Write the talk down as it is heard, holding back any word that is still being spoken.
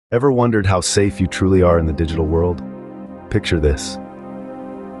Ever wondered how safe you truly are in the digital world? Picture this.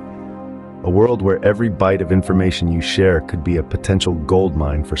 A world where every byte of information you share could be a potential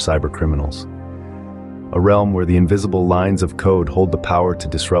goldmine for cybercriminals. A realm where the invisible lines of code hold the power to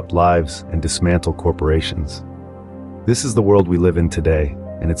disrupt lives and dismantle corporations. This is the world we live in today,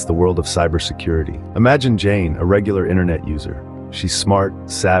 and it's the world of cybersecurity. Imagine Jane, a regular internet user. She's smart,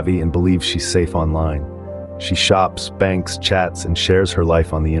 savvy, and believes she's safe online. She shops, banks, chats, and shares her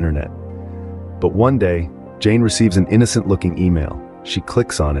life on the internet. But one day, Jane receives an innocent-looking email. She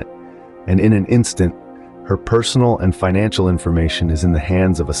clicks on it, and in an instant, her personal and financial information is in the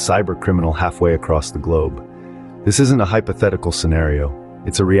hands of a cybercriminal halfway across the globe. This isn't a hypothetical scenario.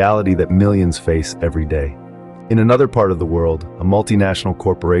 It's a reality that millions face every day. In another part of the world, a multinational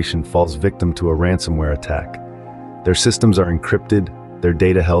corporation falls victim to a ransomware attack. Their systems are encrypted, their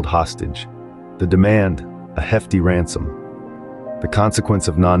data held hostage. The demand, a hefty ransom. The consequence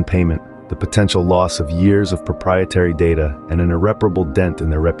of non-payment, the potential loss of years of proprietary data and an irreparable dent in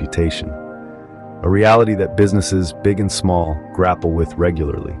their reputation. A reality that businesses, big and small, grapple with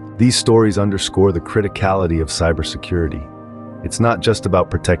regularly. These stories underscore the criticality of cybersecurity. It's not just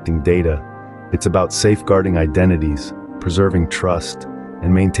about protecting data, it's about safeguarding identities, preserving trust,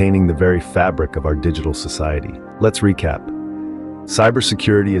 and maintaining the very fabric of our digital society. Let's recap.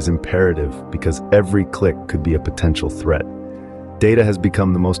 Cybersecurity is imperative because every click could be a potential threat. Data has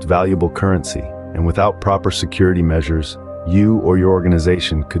become the most valuable currency, and without proper security measures, you or your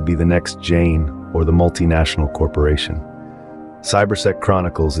organization could be the next Jane or the multinational corporation. CyberSec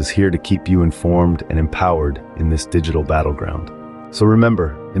Chronicles is here to keep you informed and empowered in this digital battleground. So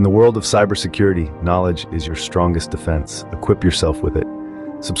remember, in the world of cybersecurity, knowledge is your strongest defense. Equip yourself with it.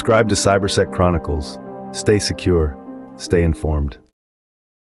 Subscribe to CyberSec Chronicles. Stay secure, stay informed.